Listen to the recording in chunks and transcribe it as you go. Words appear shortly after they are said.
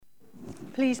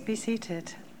Please be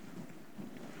seated.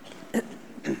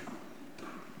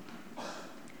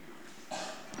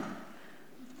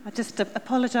 I just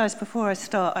apologise before I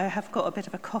start. I have got a bit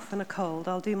of a cough and a cold.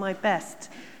 I'll do my best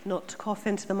not to cough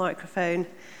into the microphone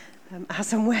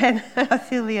as and when I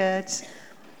feel the urge.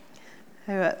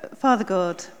 Father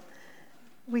God,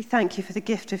 we thank you for the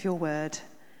gift of your word.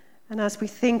 And as we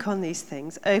think on these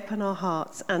things, open our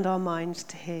hearts and our minds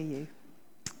to hear you.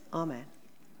 Amen.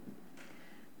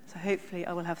 So hopefully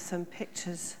I will have some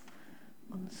pictures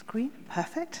on the screen.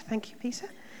 Perfect. Thank you, Peter.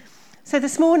 So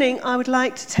this morning I would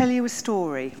like to tell you a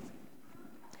story.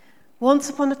 Once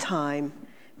upon a time,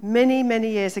 many,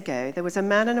 many years ago, there was a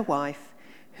man and a wife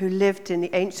who lived in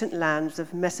the ancient lands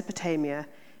of Mesopotamia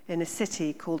in a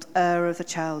city called Ur of the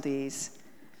Chaldees.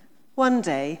 One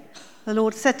day, the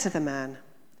Lord said to the man,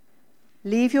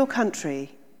 "Leave your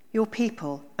country, your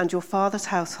people, and your father's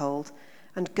household,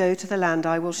 and go to the land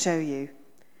I will show you.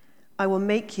 I will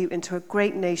make you into a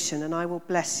great nation, and I will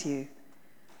bless you.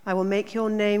 I will make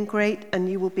your name great, and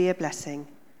you will be a blessing.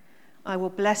 I will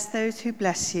bless those who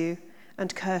bless you,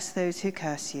 and curse those who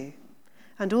curse you.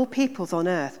 And all peoples on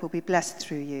earth will be blessed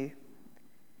through you."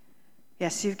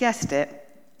 Yes, you've guessed it.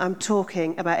 I'm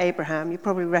talking about Abraham. You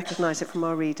probably recognize it from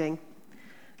our reading.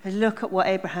 And look at what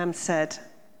Abraham said.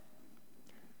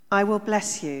 "I will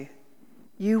bless you.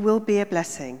 You will be a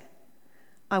blessing.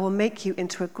 I will make you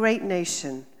into a great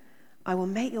nation. I will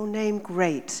make your name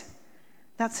great."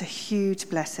 That's a huge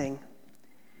blessing.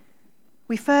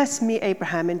 We first meet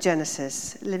Abraham in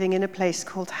Genesis, living in a place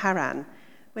called Haran,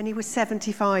 when he was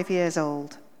 75 years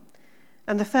old.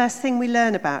 And the first thing we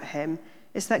learn about him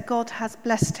is that God has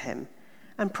blessed him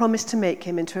and promised to make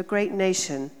him into a great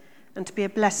nation and to be a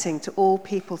blessing to all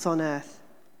peoples on earth.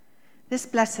 This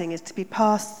blessing is to be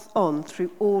passed on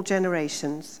through all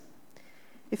generations.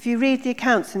 If you read the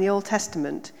accounts in the Old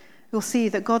Testament, you'll see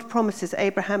that God promises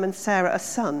Abraham and Sarah a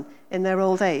son in their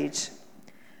old age.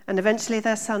 And eventually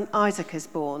their son Isaac is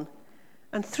born.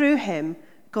 And through him,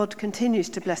 God continues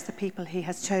to bless the people he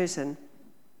has chosen.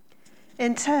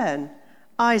 In turn,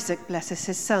 Isaac blesses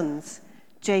his sons,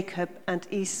 Jacob and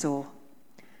Esau,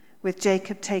 with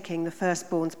Jacob taking the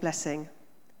firstborn's blessing.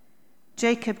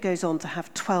 Jacob goes on to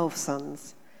have 12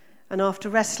 sons. And after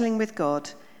wrestling with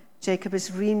God, Jacob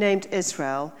is renamed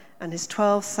Israel, and his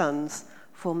 12 sons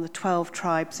form the 12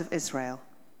 tribes of Israel.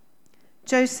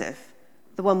 Joseph,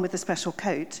 the one with the special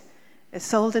coat, is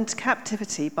sold into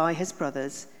captivity by his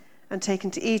brothers and taken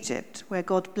to Egypt, where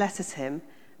God blesses him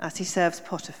as he serves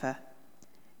Potiphar.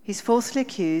 He's falsely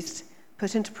accused,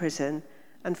 put into prison,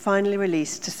 and finally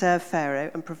released to serve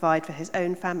Pharaoh and provide for his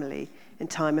own family in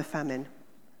time of famine.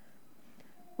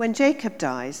 When Jacob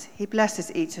dies, he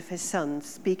blesses each of his sons,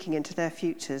 speaking into their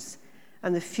futures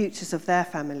and the futures of their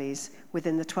families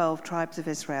within the 12 tribes of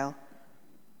Israel.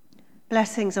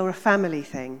 Blessings are a family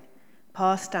thing,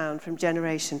 passed down from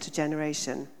generation to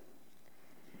generation.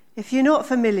 If you're not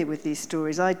familiar with these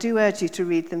stories, I do urge you to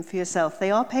read them for yourself. They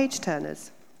are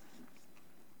page-turners.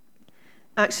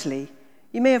 Actually,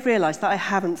 you may have realized that I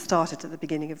haven't started at the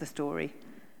beginning of the story.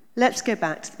 Let's go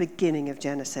back to the beginning of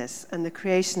Genesis and the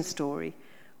creation story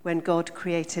when God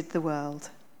created the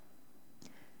world.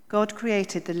 God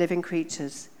created the living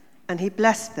creatures, and he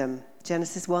blessed them.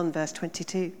 Genesis 1, verse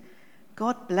 22.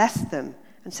 God blessed them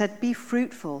and said, "Be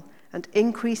fruitful and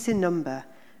increase in number,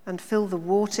 and fill the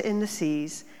water in the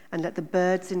seas, and let the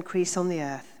birds increase on the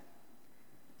earth."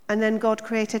 And then God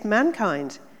created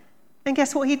mankind. And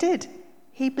guess what he did?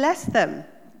 He blessed them.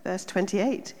 Verse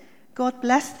 28. God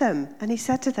blessed them, and he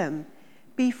said to them,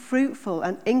 "Be fruitful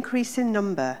and increase in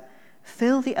number,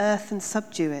 fill the earth and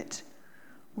subdue it.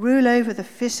 Rule over the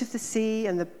fish of the sea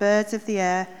and the birds of the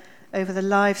air, over the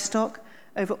livestock,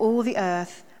 over all the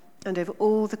earth, and over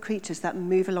all the creatures that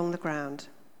move along the ground."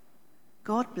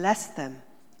 God blessed them,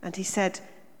 and he said,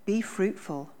 "Be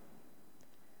fruitful."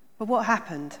 But what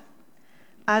happened?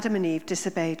 Adam and Eve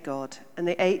disobeyed God, and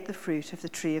they ate the fruit of the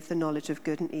tree of the knowledge of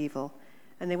good and evil,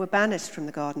 and they were banished from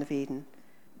the Garden of Eden,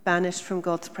 banished from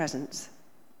God's presence.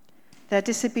 Their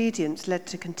disobedience led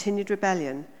to continued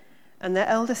rebellion, and their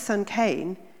eldest son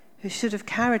Cain, who should have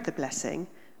carried the blessing,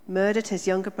 murdered his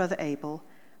younger brother Abel,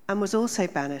 and was also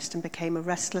banished and became a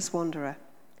restless wanderer.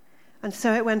 And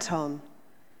so it went on.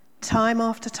 Time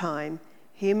after time,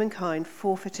 humankind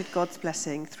forfeited God's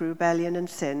blessing through rebellion and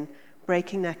sin,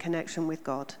 breaking their connection with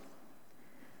God.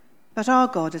 But our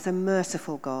God is a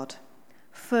merciful God,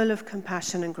 full of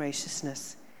compassion and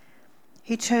graciousness.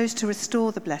 He chose to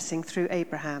restore the blessing through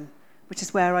Abraham, which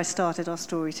is where I started our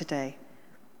story today.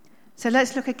 So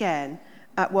let's look again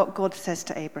at what God says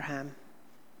to Abraham.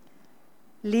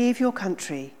 "Leave your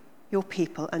country, your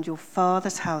people, and your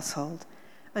father's household,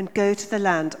 and go to the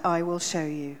land I will show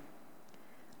you.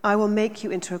 I will make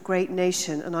you into a great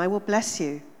nation, and I will bless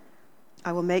you.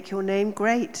 I will make your name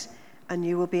great, and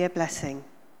you will be a blessing.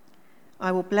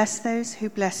 I will bless those who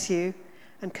bless you,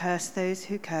 and curse those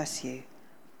who curse you.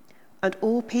 And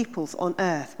all peoples on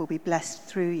earth will be blessed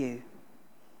through you.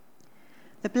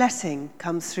 The blessing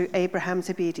comes through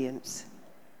Abraham's obedience.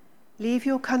 Leave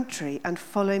your country and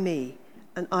follow me,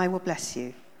 and I will bless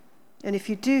you. And if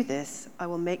you do this, I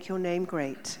will make your name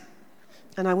great,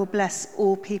 and I will bless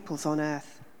all peoples on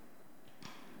earth.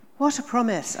 What a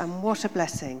promise and what a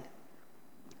blessing.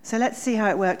 So let's see how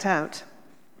it worked out.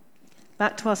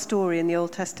 Back to our story in the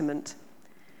Old Testament.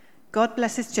 God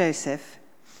blesses Joseph,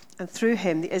 and through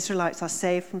him the Israelites are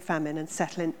saved from famine and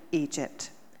settle in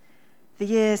Egypt. The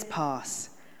years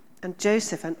pass, and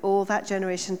Joseph and all that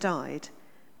generation died,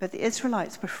 but the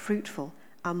Israelites were fruitful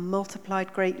and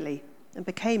multiplied greatly and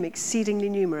became exceedingly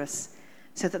numerous,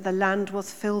 so that the land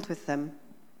was filled with them.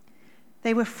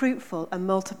 They were fruitful and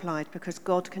multiplied because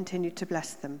God continued to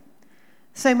bless them,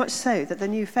 so much so that the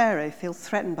new Pharaoh feels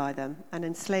threatened by them and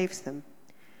enslaves them.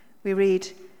 We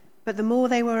read, "But the more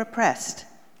they were oppressed,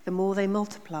 the more they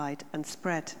multiplied and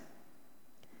spread."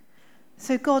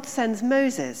 So God sends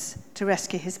Moses to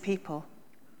rescue his people.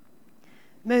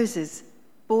 Moses,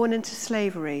 born into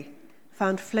slavery,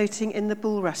 found floating in the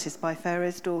bulrushes by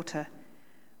Pharaoh's daughter,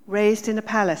 raised in a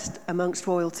palace amongst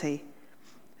royalty,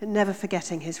 but never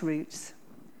forgetting his roots.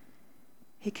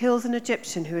 He kills an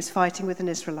Egyptian who is fighting with an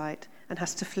Israelite and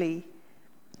has to flee.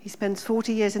 He spends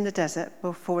 40 years in the desert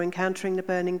before encountering the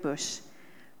burning bush,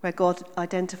 where God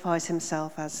identifies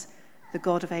himself as the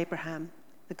God of Abraham,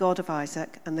 the God of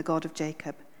Isaac, and the God of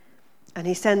Jacob. And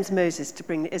he sends Moses to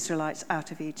bring the Israelites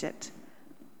out of Egypt.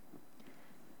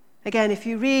 Again, if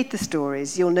you read the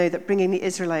stories, you'll know that bringing the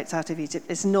Israelites out of Egypt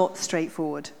is not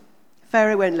straightforward.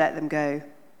 Pharaoh won't let them go.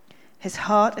 His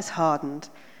heart is hardened,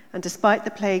 and despite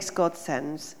the plagues God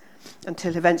sends,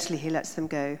 until eventually he lets them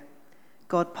go,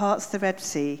 God parts the Red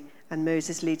Sea, and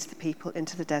Moses leads the people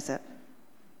into the desert.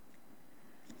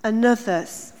 Another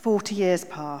 40 years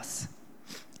pass.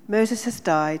 Moses has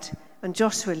died, and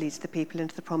Joshua leads the people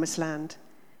into the promised land.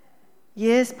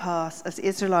 Years pass as the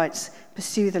Israelites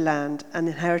pursue the land and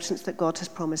inheritance that God has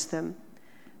promised them.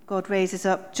 God raises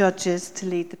up judges to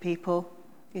lead the people.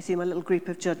 You see my little group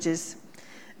of judges.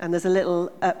 And there's a little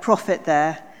prophet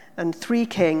there, and 3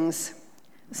 kings.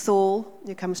 Saul,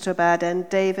 who comes to a bad end,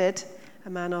 David, a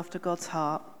man after God's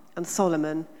heart, and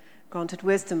Solomon, granted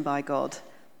wisdom by God,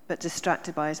 but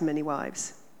distracted by his many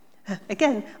wives.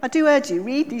 Again, I do urge you,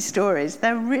 read these stories.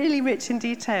 They're really rich in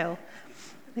detail.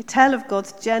 They tell of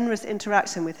God's generous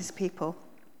interaction with his people.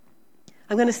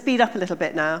 I'm going to speed up a little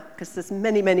bit now, because there's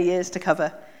many, many years to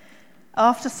cover.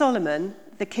 After Solomon,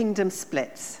 the kingdom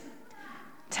splits.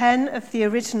 10 of the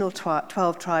original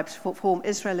 12 tribes form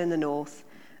Israel in the north,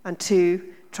 and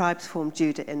 2 tribes form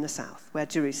Judah in the south, where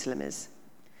Jerusalem is.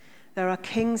 There are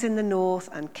kings in the north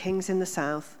and kings in the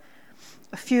south,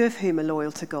 a few of whom are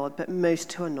loyal to God, but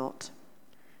most who are not.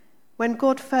 When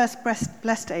God first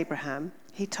blessed Abraham,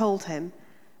 he told him,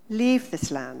 "Leave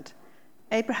this land."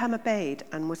 Abraham obeyed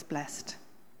and was blessed.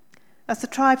 As the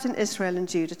tribes in Israel and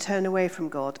Judah turn away from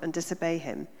God and disobey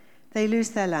him, they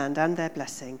lose their land and their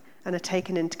blessing and are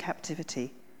taken into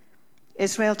captivity.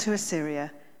 Israel to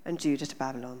Assyria and Judah to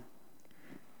Babylon.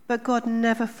 But God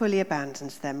never fully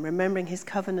abandons them, remembering his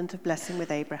covenant of blessing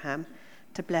with Abraham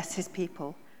to bless his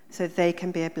people so they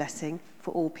can be a blessing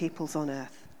for all peoples on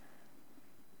earth.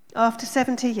 After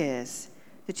 70 years,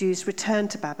 the Jews return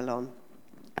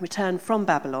from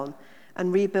Babylon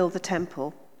and rebuild the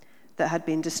temple that had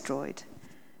been destroyed.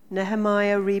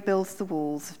 Nehemiah rebuilds the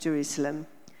walls of Jerusalem.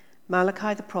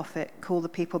 Malachi the prophet called the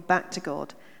people back to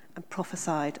God and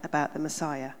prophesied about the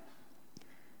Messiah.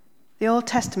 The Old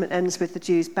Testament ends with the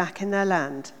Jews back in their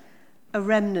land, a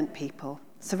remnant people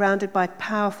surrounded by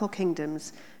powerful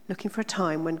kingdoms, looking for a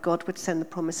time when God would send the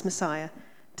promised Messiah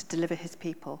to deliver his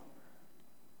people.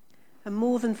 And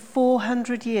more than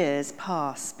 400 years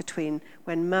pass between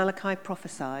when Malachi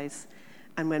prophesies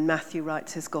and when Matthew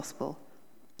writes his gospel.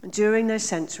 And during those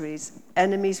centuries,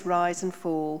 enemies rise and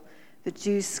fall, the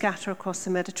Jews scatter across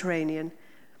the Mediterranean,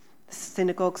 the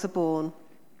synagogues are born,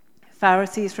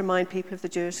 Pharisees remind people of the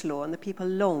Jewish law, and the people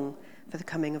long for the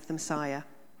coming of the Messiah.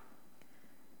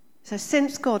 So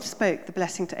since God spoke the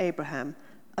blessing to Abraham,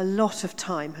 a lot of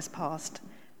time has passed.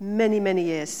 Many, many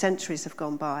years, centuries have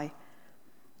gone by.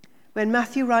 When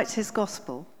Matthew writes his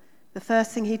gospel, the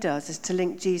first thing he does is to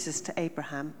link Jesus to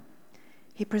Abraham.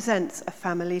 He presents a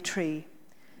family tree,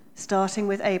 starting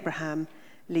with Abraham,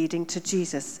 leading to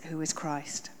Jesus, who is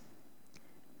Christ.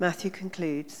 Matthew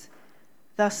concludes,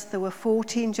 Thus there were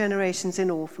 14 generations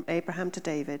in all from Abraham to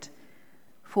David,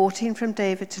 14 from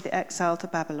David to the exile to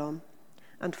Babylon,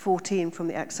 and 14 from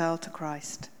the exile to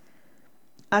Christ.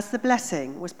 As the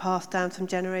blessing was passed down from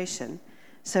generation,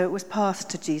 so it was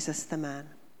passed to Jesus the man.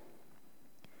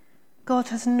 God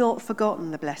has not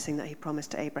forgotten the blessing that he promised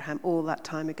to Abraham all that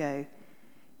time ago.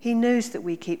 He knows that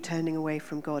we keep turning away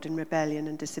from God in rebellion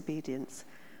and disobedience,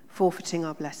 forfeiting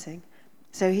our blessing.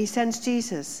 So he sends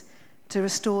Jesus to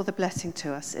restore the blessing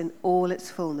to us in all its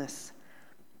fullness.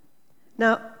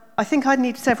 Now, I think I'd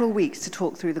need several weeks to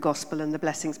talk through the gospel and the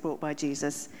blessings brought by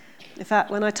Jesus. In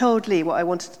fact, when I told Lee what I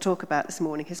wanted to talk about this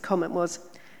morning, his comment was,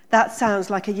 "That sounds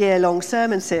like a year-long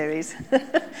sermon series."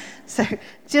 So,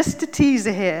 just a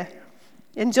teaser here.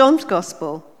 In John's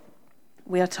gospel,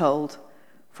 we are told,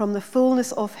 "From the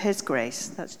fullness of his grace,"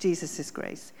 that's Jesus'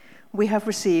 grace, "we have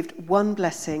received one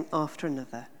blessing after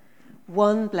another."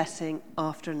 One blessing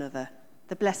after another.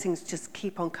 The blessings just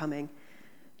keep on coming.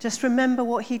 Just remember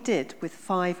what he did with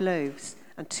 5 loaves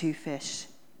and 2 fish.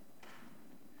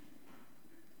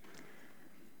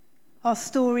 Our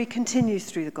story continues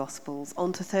through the Gospels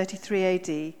on to 33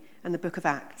 AD and the book of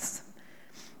Acts,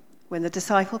 when the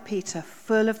disciple Peter,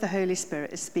 full of the Holy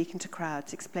Spirit, is speaking to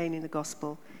crowds, explaining the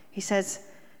gospel. He says,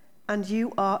 "And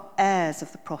you are heirs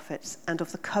of the prophets and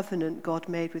of the covenant God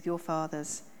made with your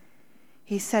fathers.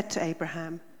 He said to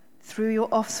Abraham, 'Through your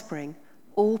offspring,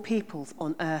 all peoples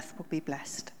on earth will be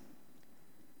blessed.'"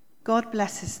 God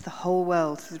blesses the whole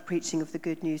world through the preaching of the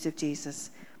good news of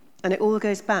Jesus. And it all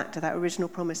goes back to that original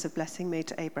promise of blessing made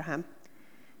to Abraham.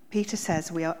 Peter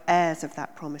says we are heirs of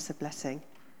that promise of blessing.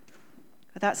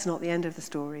 But that's not the end of the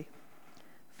story.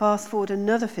 Fast forward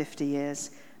another 50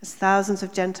 years as thousands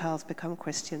of Gentiles become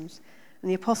Christians.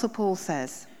 And the Apostle Paul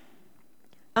says,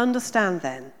 "Understand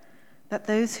then that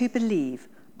those who believe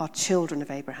are children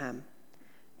of Abraham.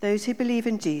 Those who believe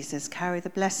in Jesus carry the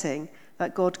blessing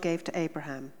that God gave to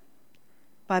Abraham.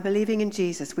 By believing in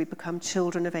Jesus, we become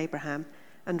children of Abraham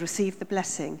and receive the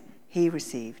blessing he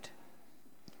received."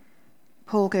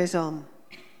 Paul goes on,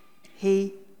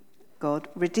 "He, God,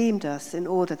 redeemed us in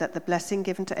order that the blessing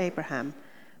given to Abraham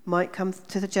might come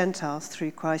to the Gentiles through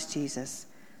Christ Jesus.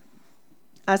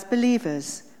 As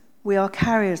believers, we are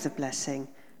carriers of blessing,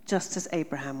 just as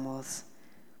Abraham was.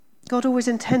 God always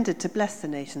intended to bless the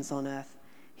nations on earth.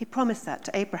 He promised that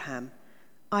to Abraham.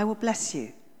 'I will bless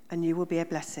you, and you will be a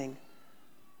blessing.'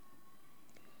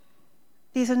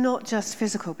 These are not just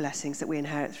physical blessings that we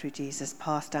inherit through Jesus,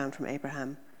 passed down from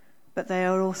Abraham, but they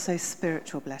are also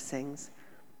spiritual blessings.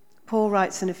 Paul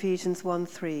writes in Ephesians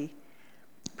 1:3,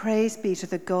 "Praise be to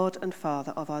the God and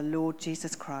Father of our Lord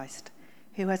Jesus Christ,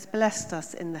 who has blessed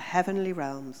us in the heavenly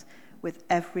realms with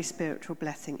every spiritual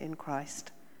blessing in Christ."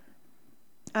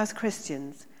 As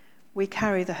Christians, we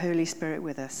carry the Holy Spirit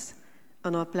with us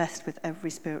and are blessed with every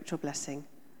spiritual blessing.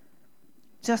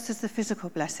 Just as the physical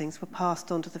blessings were passed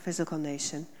on to the physical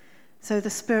nation, so the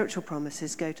spiritual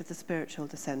promises go to the spiritual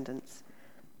descendants.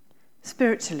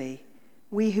 Spiritually,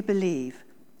 we who believe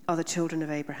are the children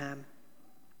of Abraham.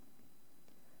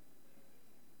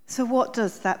 So what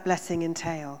does that blessing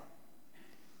entail?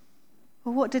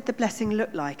 Well, what did the blessing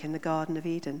look like in the Garden of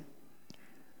Eden?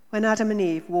 When Adam and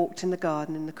Eve walked in the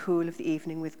garden in the cool of the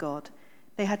evening with God,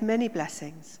 they had many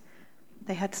blessings.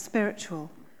 They had spiritual,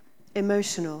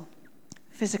 emotional,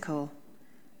 physical,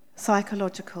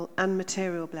 psychological, and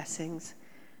material blessings,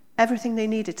 everything they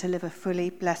needed to live a fully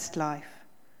blessed life.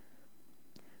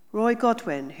 Roy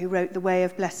Godwin, who wrote The Way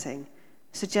of Blessing,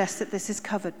 suggests that this is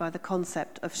covered by the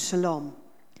concept of shalom,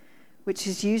 which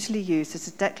is usually used as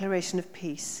a declaration of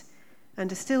peace and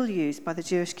is still used by the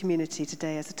Jewish community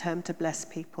today as a term to bless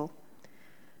people.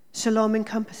 Shalom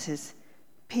encompasses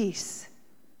peace,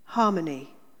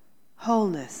 harmony,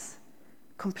 wholeness,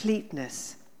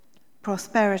 completeness,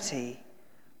 prosperity,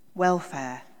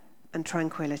 welfare, and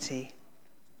tranquility.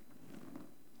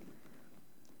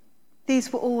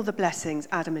 These were all the blessings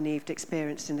Adam and Eve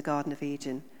experienced in the Garden of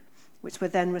Eden, which were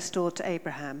then restored to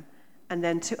Abraham and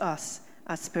then to us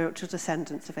as spiritual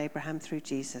descendants of Abraham through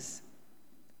Jesus.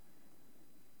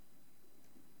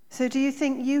 So do you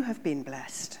think you have been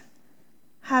blessed?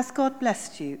 Has God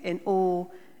blessed you in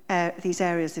all these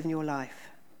areas of your life?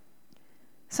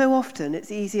 So often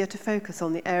it's easier to focus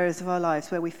on the areas of our lives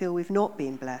where we feel we've not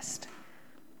been blessed.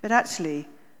 But actually,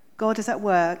 God is at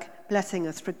work blessing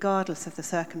us regardless of the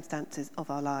circumstances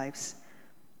of our lives.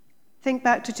 Think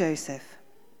back to Joseph.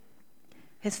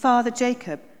 His father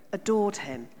Jacob adored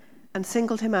him and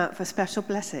singled him out for special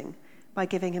blessing by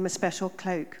giving him a special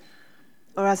cloak,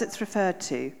 or as it's referred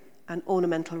to, an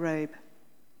ornamental robe.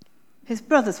 His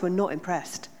brothers were not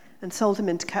impressed and sold him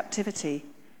into captivity.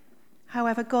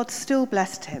 However, God still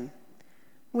blessed him.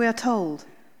 We are told,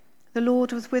 "The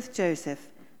Lord was with Joseph,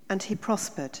 and he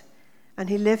prospered, and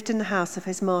he lived in the house of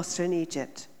his master in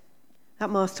Egypt." That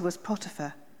master was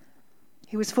Potiphar.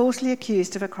 He was falsely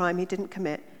accused of a crime he didn't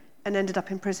commit and ended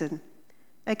up in prison.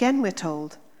 Again, we're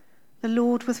told, "The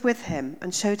Lord was with him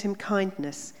and showed him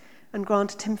kindness and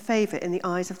granted him favor in the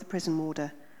eyes of the prison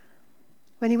warder."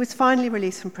 When he was finally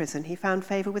released from prison, he found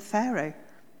favor with Pharaoh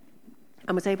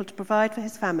and was able to provide for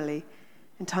his family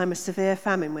in time of severe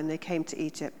famine when they came to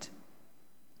Egypt.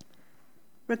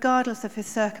 Regardless of his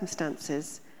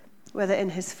circumstances, whether in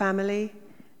his family,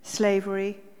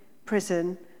 slavery,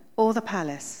 prison, or the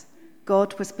palace,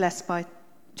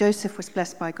 Joseph was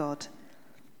blessed by God.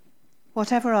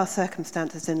 Whatever our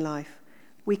circumstances in life,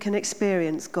 we can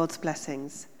experience God's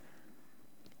blessings.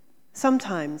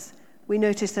 Sometimes we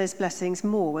notice those blessings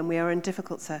more when we are in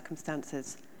difficult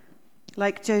circumstances.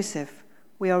 Like Joseph,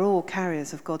 we are all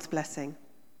carriers of God's blessing.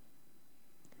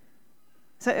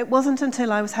 So it wasn't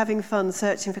until I was having fun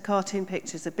searching for cartoon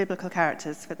pictures of biblical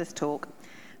characters for this talk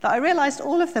that I realized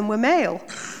all of them were male.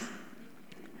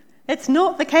 It's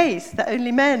not the case that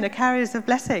only men are carriers of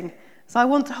blessing. So I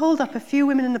want to hold up a few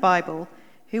women in the Bible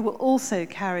who were also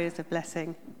carriers of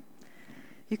blessing.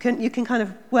 You can kind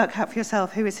of work out for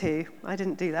yourself who is who. I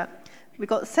didn't do that. We've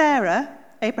got Sarah,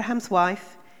 Abraham's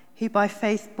wife, who by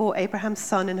faith bore Abraham's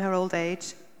son in her old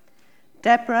age.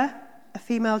 Deborah, a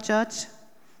female judge.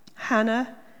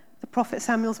 Hannah, the prophet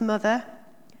Samuel's mother.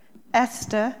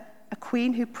 Esther, a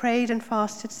queen who prayed and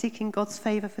fasted, seeking God's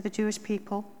favor for the Jewish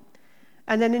people.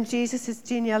 And then in Jesus'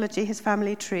 genealogy, his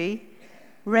family tree,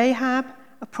 Rahab,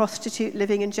 a prostitute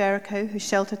living in Jericho who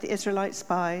sheltered the Israelite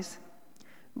spies.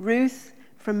 Ruth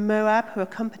from Moab, who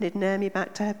accompanied Naomi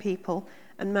back to her people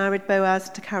and married Boaz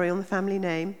to carry on the family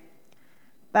name.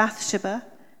 Bathsheba,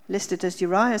 listed as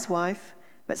Uriah's wife,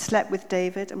 but slept with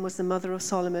David and was the mother of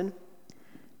Solomon.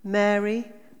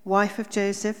 Mary, wife of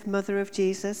Joseph, mother of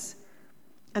Jesus.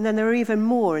 And then there are even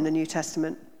more in the New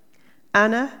Testament.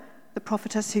 Anna, the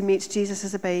prophetess who meets Jesus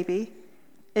as a baby.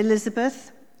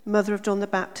 Elizabeth, mother of John the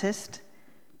Baptist.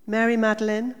 Mary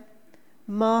Magdalene.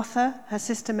 Martha, her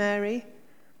sister Mary.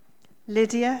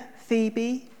 Lydia,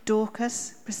 Phoebe,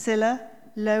 Dorcas, Priscilla,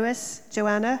 Lois,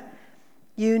 Joanna,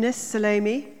 Eunice,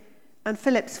 Salome, and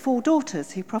Philip's 4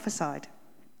 daughters who prophesied.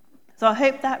 So I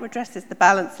hope that redresses the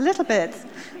balance a little bit.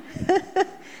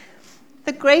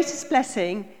 The greatest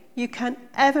blessing you can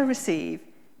ever receive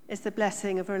is the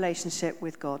blessing of a relationship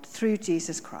with God through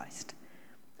Jesus Christ.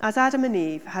 As Adam and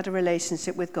Eve had a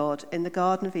relationship with God in the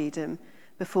Garden of Eden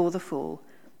before the fall,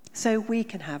 so we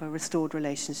can have a restored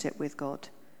relationship with God.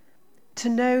 To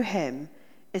know him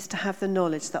is to have the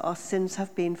knowledge that our sins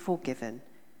have been forgiven.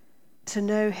 To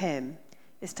know him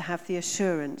is to have the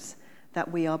assurance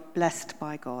that we are blessed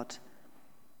by God.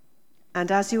 And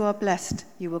as you are blessed,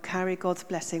 you will carry God's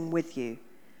blessing with you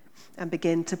and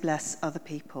begin to bless other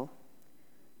people.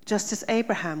 Just as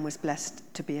Abraham was blessed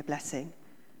to be a blessing,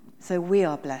 so we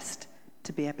are blessed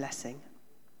to be a blessing.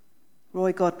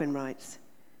 Roy Godwin writes,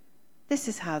 "This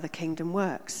is how the kingdom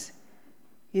works.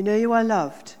 You know you are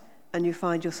loved, and you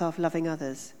find yourself loving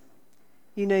others.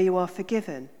 You know you are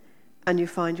forgiven, and you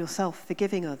find yourself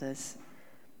forgiving others.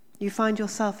 You find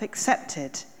yourself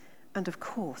accepted, and of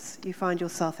course, you find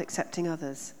yourself accepting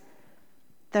others.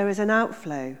 There is an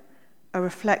outflow, a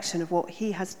reflection of what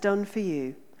he has done for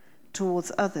you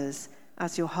towards others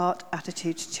as your heart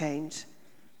attitudes change.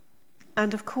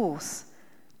 And of course,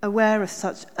 aware of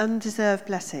such undeserved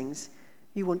blessings,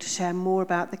 you want to share more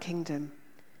about the kingdom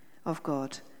of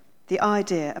God, the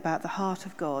idea about the heart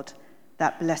of God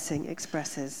that blessing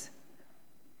expresses.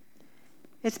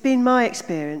 It's been my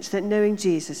experience that knowing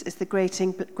Jesus is the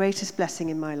greatest blessing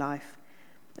in my life.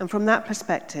 And from that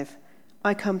perspective,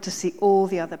 I come to see all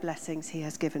the other blessings he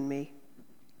has given me.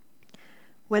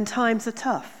 When times are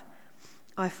tough,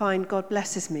 I find God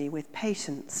blesses me with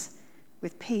patience,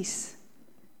 with peace,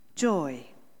 joy,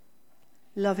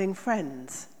 loving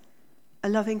friends, a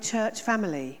loving church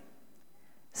family,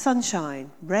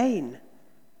 sunshine, rain,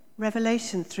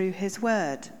 revelation through his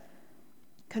word,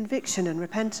 conviction and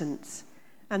repentance,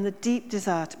 and the deep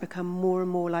desire to become more and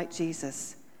more like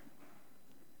Jesus.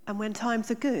 And when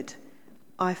times are good,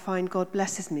 I find God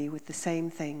blesses me with the same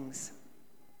things.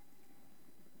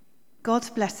 God's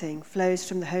blessing flows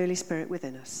from the Holy Spirit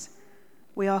within us.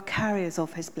 We are carriers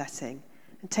of his blessing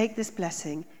and take this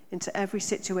blessing into every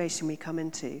situation we come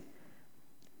into.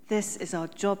 This is our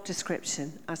job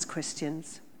description as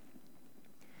Christians.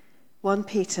 1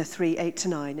 Peter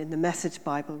 3:8-9 in the Message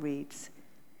Bible reads,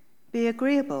 "Be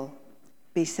agreeable,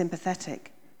 be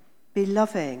sympathetic, be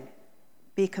loving,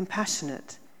 be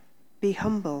compassionate, be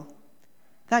humble."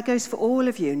 That goes for all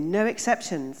of you, no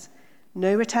exceptions.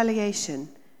 No retaliation,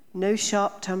 no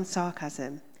sharp-tongued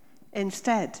sarcasm.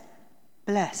 Instead,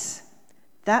 bless.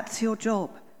 That's your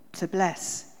job, to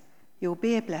bless. You'll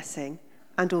be a blessing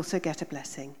and also get a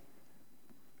blessing.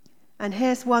 And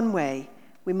here's one way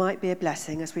we might be a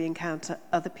blessing as we encounter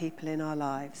other people in our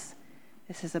lives.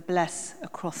 This is a bless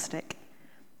acrostic.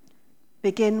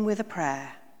 Begin with a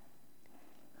prayer.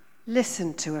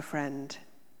 Listen to a friend.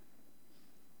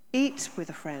 Eat with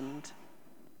a friend.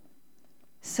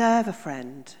 Serve a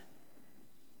friend.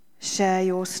 Share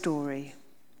your story.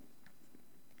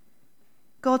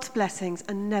 God's blessings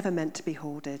are never meant to be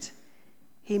hoarded.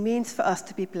 He means for us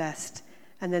to be blessed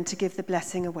and then to give the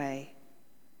blessing away.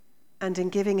 And in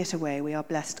giving it away, we are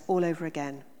blessed all over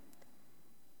again.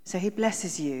 So he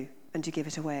blesses you and you give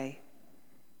it away.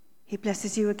 He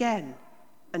blesses you again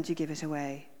and you give it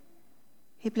away.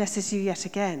 He blesses you yet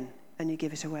again and you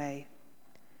give it away.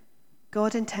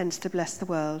 God intends to bless the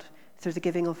world through the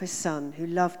giving of his Son, who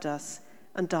loved us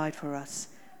and died for us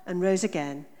and rose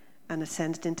again and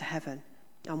ascended into heaven,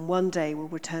 and one day will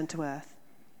return to earth.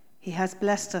 He has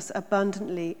blessed us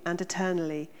abundantly and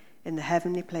eternally in the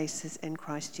heavenly places in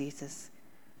Christ Jesus.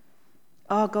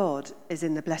 Our God is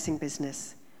in the blessing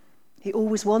business. He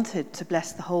always wanted to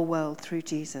bless the whole world through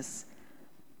Jesus.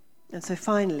 And so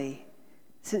finally,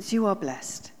 since you are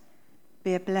blessed,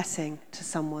 be a blessing to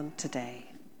someone today.